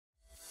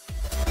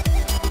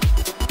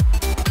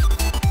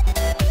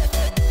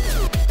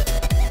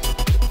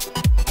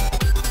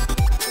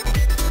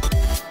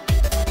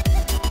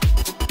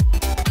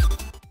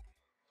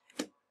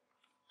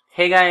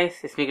Hey guys,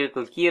 it's me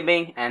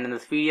CriticalCubing, and in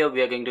this video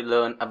we are going to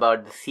learn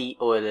about the C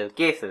OLL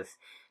cases.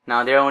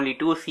 Now there are only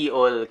two C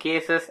OLL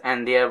cases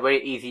and they are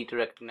very easy to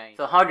recognize.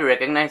 So how to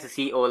recognize the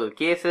C OLL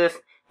cases?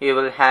 You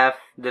will have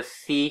the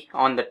C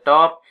on the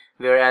top,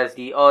 whereas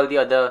all the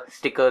other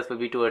stickers will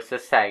be towards the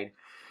side.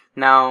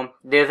 Now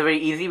there's a very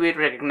easy way to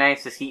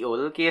recognize the C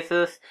OLL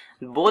cases.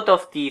 Both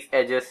of these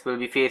edges will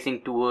be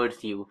facing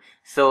towards you.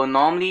 So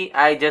normally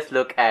I just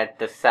look at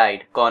the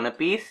side corner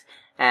piece.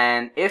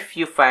 And if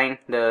you find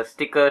the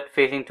sticker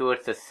facing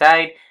towards the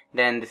side,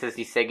 then this is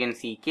the second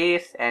C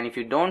case. And if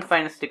you don't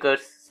find a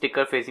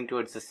sticker facing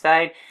towards the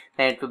side,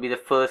 then it will be the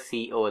first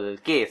C OLL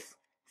case.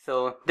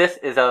 So this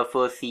is our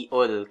first C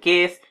OLL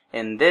case.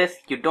 In this,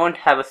 you don't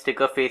have a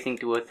sticker facing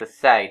towards the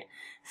side.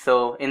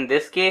 So in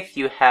this case,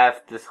 you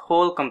have this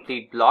whole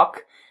complete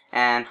block.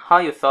 And how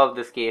you solve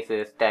this case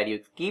is that you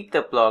keep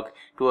the block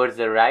towards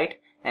the right,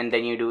 and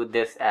then you do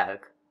this alg.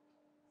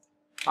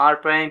 R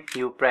prime,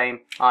 U prime,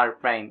 R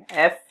prime,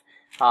 F,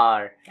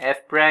 R,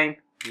 F prime,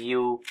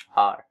 U,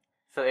 R.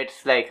 So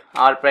it's like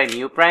R prime,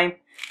 U prime,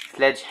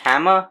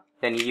 sledgehammer,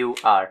 then U,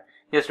 R.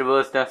 Just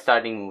reverse the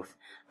starting moves.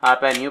 R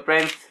prime, U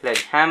prime,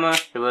 sledgehammer,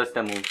 reverse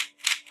the move.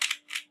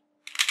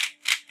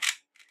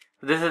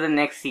 So this is the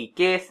next C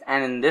case,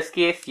 and in this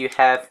case you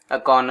have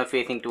a corner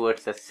facing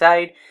towards the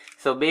side.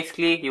 So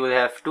basically you will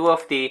have two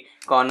of the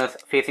corners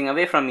facing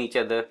away from each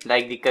other,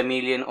 like the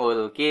chameleon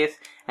OLL case,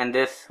 and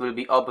this will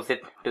be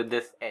opposite to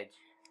this edge.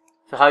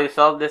 So how you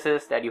solve this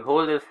is that you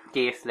hold this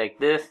case like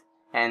this,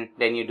 and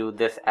then you do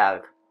this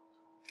alg.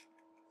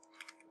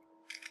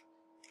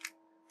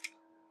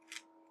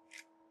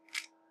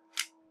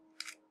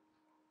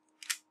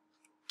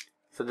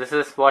 So this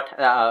is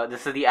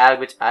this is the alg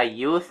which I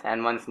use,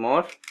 and once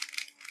more.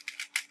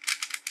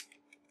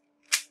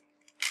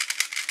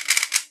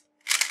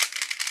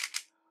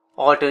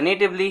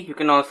 Alternatively, you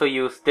can also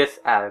use this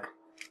alg.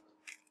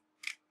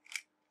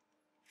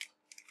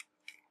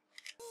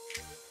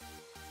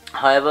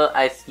 However,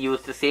 I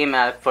use the same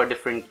alg for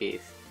different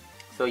case.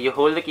 So you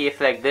hold the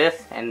case like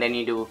this, and then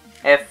you do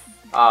F,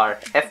 R,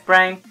 F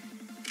prime,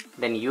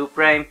 then U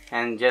prime,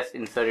 and just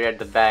insert it at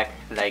the back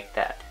like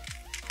that.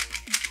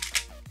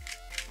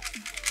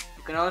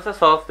 You can also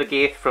solve the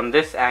case from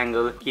this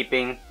angle,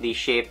 keeping the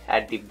shape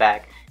at the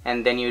back,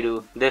 and then you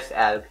do this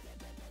alg.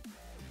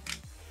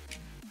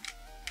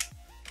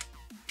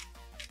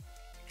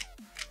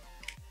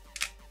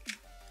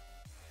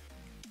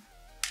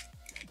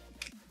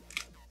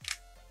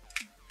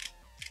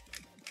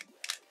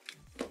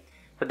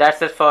 So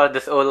that's it for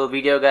this OLL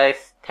video,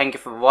 guys. Thank you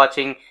for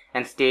watching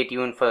and stay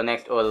tuned for the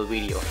next OLL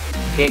video.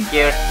 Take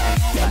care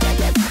and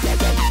bye.